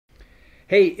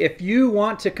Hey, if you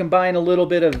want to combine a little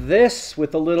bit of this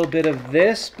with a little bit of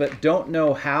this, but don't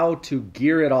know how to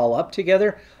gear it all up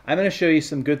together, I'm going to show you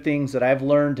some good things that I've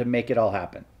learned to make it all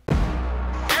happen.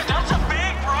 That's a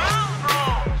big round,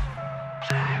 bro.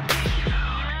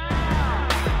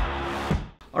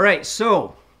 All right,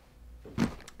 so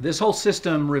this whole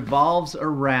system revolves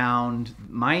around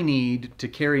my need to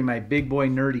carry my big boy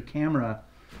nerdy camera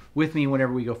with me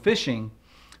whenever we go fishing,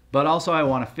 but also I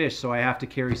want to fish, so I have to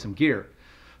carry some gear.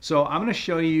 So I'm going to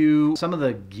show you some of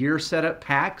the gear setup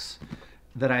packs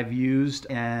that I've used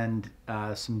and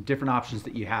some different options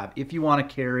that you have if you want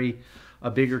to carry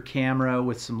a bigger camera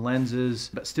with some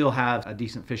lenses but still have a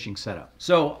decent fishing setup.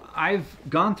 So I've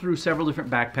gone through several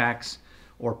different backpacks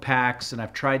or packs and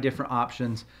I've tried different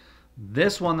options.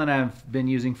 This one that I've been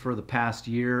using for the past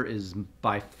year is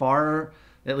by far,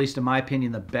 at least in my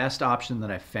opinion, the best option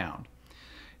that I've found.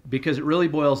 Because it really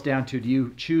boils down to, do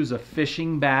you choose a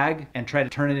fishing bag and try to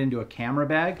turn it into a camera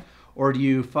bag? Or do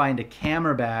you find a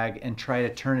camera bag and try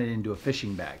to turn it into a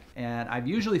fishing bag? And I've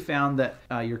usually found that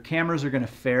your cameras are going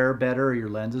to fare better, or your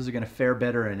lenses are going to fare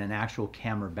better in an actual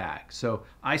camera bag. So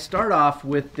I start off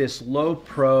with this Lowe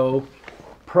Pro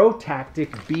ProTactic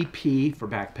BP for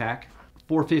backpack,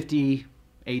 450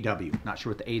 AW. Not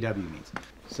sure what the AW means.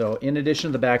 So in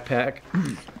addition to the backpack,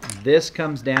 this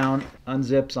comes down,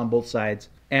 unzips on both sides,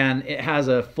 and it has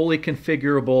a fully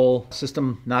configurable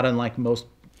system, not unlike most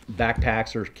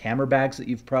backpacks or camera bags that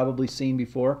you've probably seen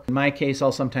before. In my case,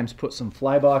 I'll sometimes put some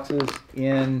fly boxes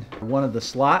in one of the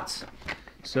slots.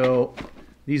 So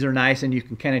these are nice, and you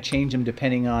can kind of change them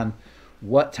depending on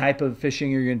what type of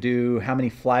fishing you're going to do, how many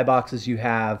fly boxes you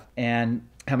have, and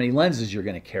how many lenses you're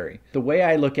going to carry. The way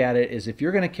I look at it is, if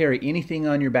you're going to carry anything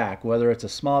on your back, whether it's a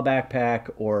small backpack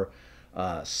or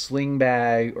a sling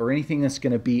bag or anything that's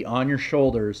going to be on your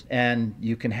shoulders, and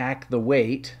you can hack the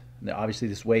weight. Now, obviously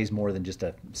this weighs more than just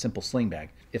a simple sling bag.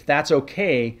 If that's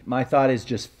okay, my thought is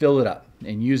just fill it up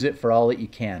and use it for all that you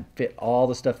can. Fit all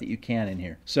the stuff that you can in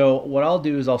here. So what I'll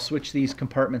do is I'll switch these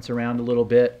compartments around a little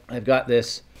bit. I've got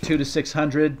this 2 to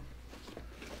 600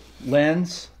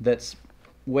 lens that's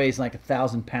weighs like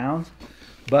 1,000 pounds,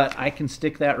 but I can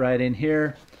stick that right in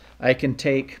here. I can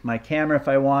take my camera if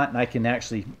I want, and I can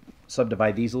actually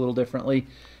subdivide these a little differently,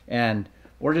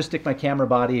 or just stick my camera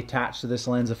body attached to this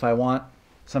lens if I want.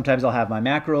 Sometimes I'll have my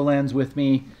macro lens with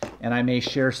me, and I may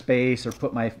share space or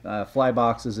put my fly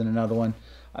boxes in another one.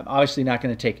 I'm obviously not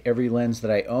going to take every lens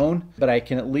that I own, but I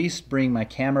can at least bring my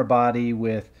camera body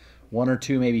with 1 or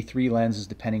 2, maybe 3 lenses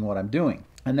depending what I'm doing.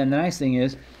 And then the nice thing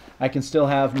is I can still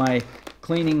have my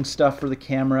cleaning stuff for the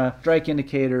camera, strike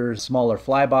indicators, smaller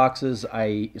fly boxes.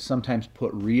 I sometimes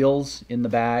put reels in the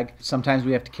bag. Sometimes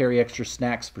we have to carry extra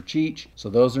snacks for Cheech,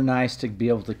 so those are nice to be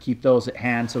able to keep those at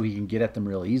hand so he can get at them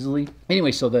real easily.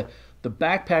 Anyway, so the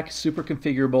backpack is super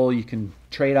configurable. You can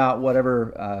trade out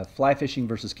whatever fly fishing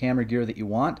versus camera gear that you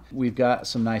want. We've got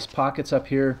some nice pockets up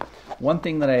here. One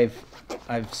thing that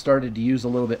I've started to use a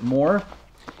little bit more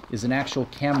is an actual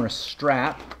camera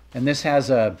strap. And this has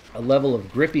a level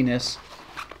of grippiness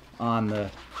on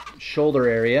the shoulder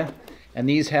area. And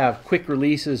these have quick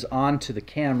releases onto the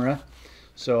camera.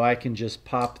 So I can just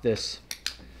pop this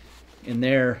in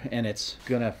there and it's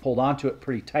gonna hold onto it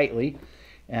pretty tightly.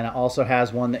 And it also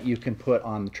has one that you can put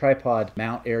on the tripod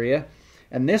mount area.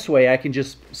 And this way I can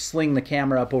just sling the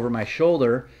camera up over my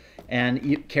shoulder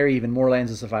and carry even more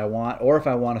lenses if I want, or if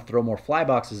I want to throw more fly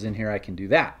boxes in here, I can do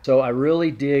that. So I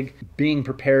really dig being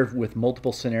prepared with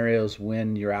multiple scenarios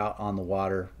when you're out on the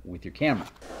water with your camera.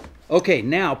 Okay,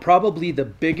 now probably the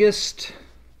biggest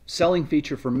selling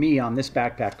feature for me on this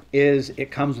backpack is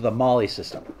it comes with a MOLLE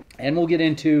system. And we'll get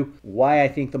into why I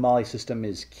think the MOLLE system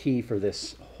is key for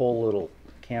this whole little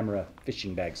camera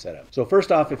fishing bag setup. So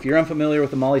first off, if you're unfamiliar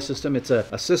with the MOLLE system, it's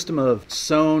a system of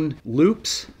sewn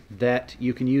loops that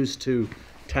you can use to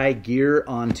tie gear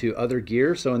onto other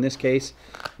gear. So in this case,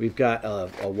 we've got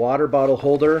a water bottle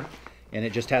holder, and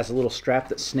it just has a little strap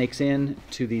that snakes in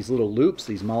to these little loops,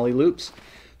 these MOLLE loops,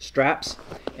 straps.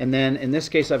 And then in this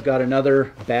case, I've got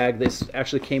another bag. This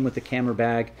actually came with the camera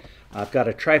bag. I've got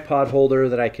a tripod holder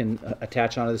that I can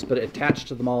attach onto this, but attached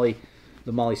to the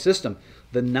MOLLE system.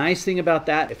 The nice thing about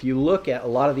that, if you look at a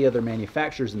lot of the other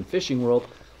manufacturers in the fishing world,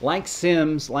 like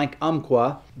Simms, like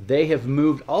Umpqua, they have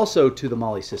moved also to the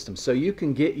MOLLE system. So you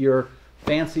can get your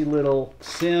fancy little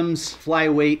Simms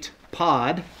flyweight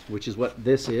pod, which is what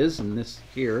this is, and this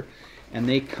here, and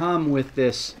they come with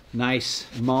this nice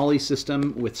MOLLE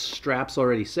system with straps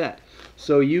already set.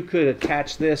 So you could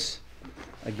attach this,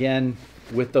 again,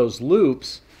 with those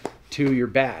loops to your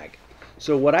bag.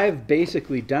 So what I've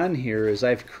basically done here is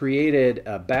I've created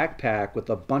a backpack with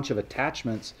a bunch of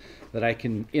attachments that I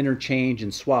can interchange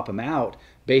and swap them out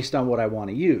based on what I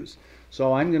want to use.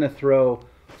 So I'm going to throw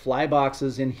fly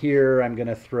boxes in here. I'm going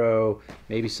to throw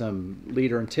maybe some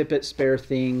leader and tippet spare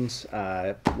things,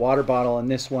 water bottle in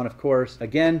this one, of course.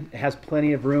 Again, it has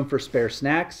plenty of room for spare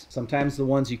snacks. Sometimes the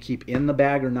ones you keep in the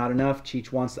bag are not enough.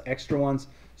 Cheech wants the extra ones,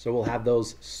 so we'll have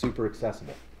those super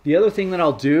accessible. The other thing that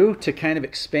I'll do to kind of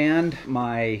expand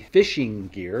my fishing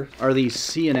gear are these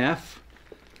C&F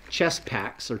chest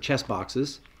packs or chest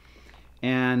boxes,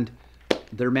 and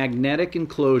they're magnetic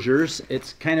enclosures.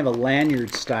 It's kind of a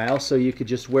lanyard style, so you could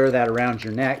just wear that around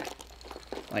your neck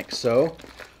like so.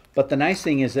 But the nice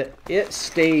thing is that it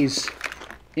stays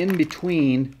in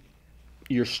between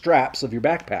your straps of your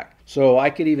backpack. So I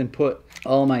could even put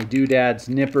all my doodads,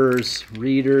 nippers,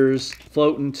 readers,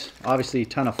 floatant, obviously a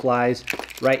ton of flies,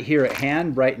 right here at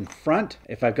hand, right in front.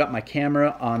 If I've got my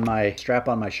camera on my strap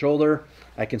on my shoulder,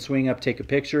 I can swing up, take a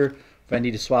picture. If I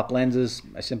need to swap lenses,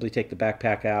 I simply take the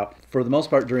backpack out. For the most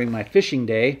part during my fishing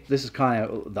day, this is kind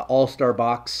of the all-star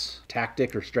box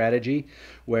tactic or strategy,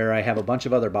 where I have a bunch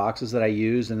of other boxes that I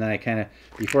use, and then I kind of,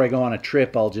 before I go on a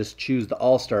trip, I'll just choose the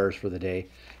all-stars for the day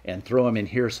and throw them in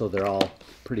here so they're all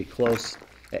pretty close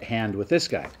at hand with this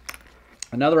guy.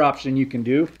 Another option you can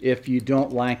do, if you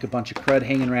don't like a bunch of crud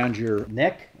hanging around your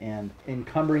neck and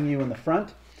encumbering you in the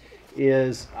front,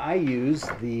 is I use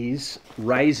these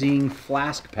rising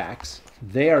flask packs.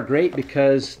 They are great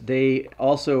because they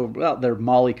also, well, they're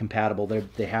MOLLE compatible.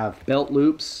 They have belt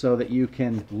loops so that you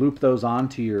can loop those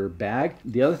onto your bag.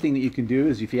 The other thing that you can do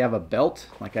is if you have a belt,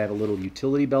 like I have a little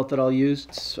utility belt that I'll use,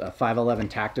 it's a 511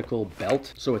 tactical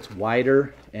belt, so it's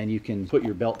wider and you can put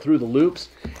your belt through the loops,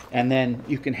 and then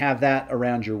you can have that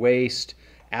around your waist,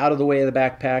 out of the way of the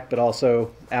backpack, but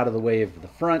also out of the way of the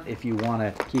front if you want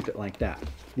to keep it like that.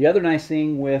 The other nice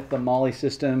thing with the MOLLE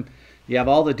system, you have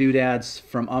all the doodads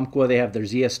from Umpqua. They have their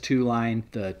ZS2 line,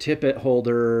 the tippet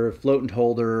holder, floatant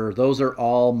holder. Those are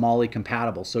all MOLLE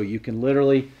compatible. So you can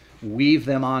literally weave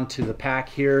them onto the pack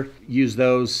here, use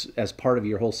those as part of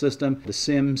your whole system. The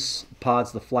Sims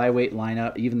pods, the flyweight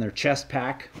lineup, even their chest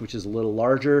pack, which is a little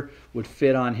larger, would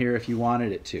fit on here if you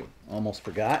wanted it to. Almost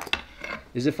forgot,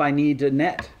 is if I need to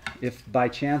net, if by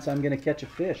chance I'm going to catch a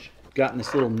fish. Gotten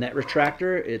this little net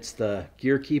retractor. It's the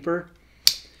gear keeper,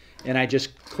 and I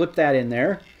just clip that in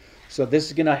there. So this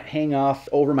is going to hang off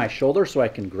over my shoulder so I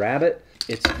can grab it.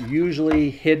 It's usually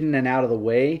hidden and out of the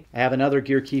way. I have another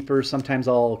gear keeper. Sometimes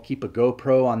I'll keep a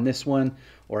GoPro on this one,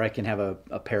 or I can have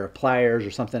a pair of pliers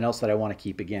or something else that I want to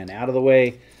keep, again, out of the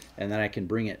way, and then I can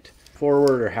bring it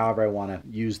forward or however I want to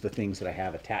use the things that I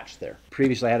have attached there.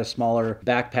 Previously I had a smaller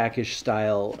backpackish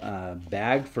style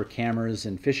bag for cameras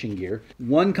and fishing gear.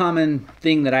 One common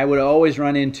thing that I would always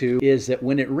run into is that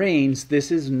when it rains,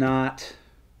 this is not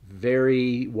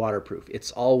very waterproof. It's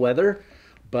all weather,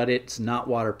 but it's not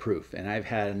waterproof. And I've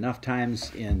had enough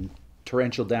times in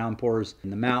torrential downpours in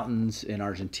the mountains in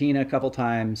Argentina a couple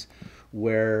times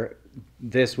where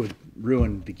this would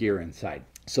ruin the gear inside.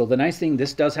 So the nice thing,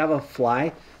 this does have a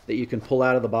fly that you can pull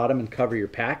out of the bottom and cover your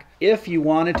pack. If you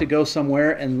wanted to go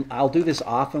somewhere, and I'll do this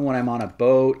often when I'm on a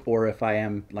boat or if I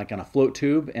am like on a float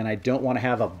tube and I don't want to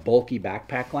have a bulky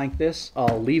backpack like this,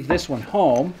 I'll leave this one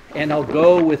home and I'll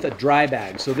go with a dry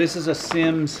bag. So this is a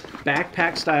Sims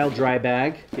backpack style dry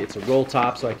bag. It's a roll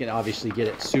top, so I can obviously get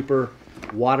it super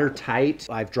watertight.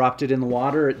 I've dropped it in the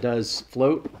water, it does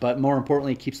float, but more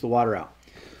importantly, it keeps the water out.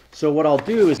 So what I'll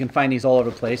do is you can find these all over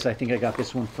the place. I think I got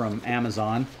this one from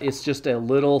Amazon. It's just a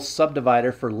little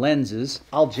subdivider for lenses.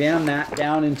 I'll jam that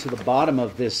down into the bottom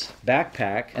of this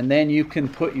backpack, and then you can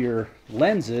put your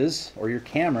lenses or your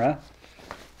camera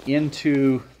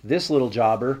into this little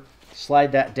jobber,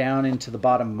 slide that down into the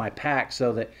bottom of my pack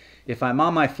so that if I'm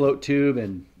on my float tube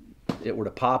and it were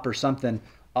to pop or something,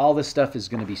 all this stuff is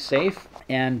going to be safe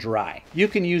and dry. You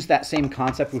can use that same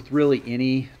concept with really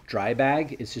any dry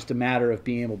bag. It's just a matter of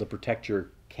being able to protect your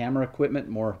camera equipment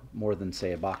more than,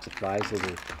 say, a box of flies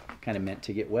that are kind of meant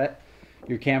to get wet.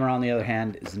 Your camera, on the other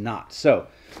hand, is not. So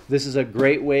this is a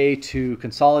great way to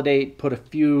consolidate, put a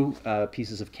few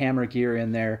pieces of camera gear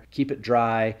in there, keep it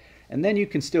dry, and then you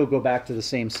can still go back to the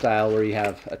same style where you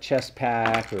have a chest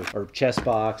pack or chest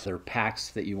box or packs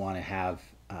that you want to have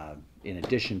in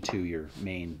addition to your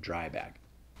main dry bag.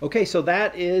 Okay, so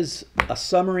that is a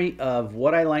summary of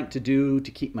what I like to do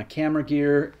to keep my camera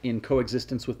gear in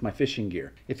coexistence with my fishing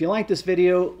gear. If you like this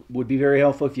video, it would be very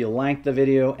helpful if you like the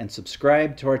video and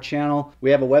subscribe to our channel.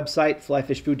 We have a website,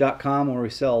 flyfishfood.com, where we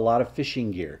sell a lot of fishing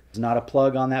gear. It's not a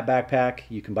plug on that backpack.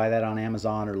 You can buy that on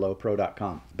Amazon or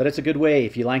lowepro.com. But it's a good way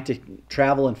if you like to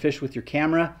travel and fish with your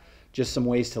camera just some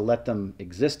ways to let them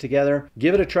exist together.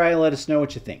 Give it a try and let us know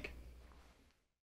what you think.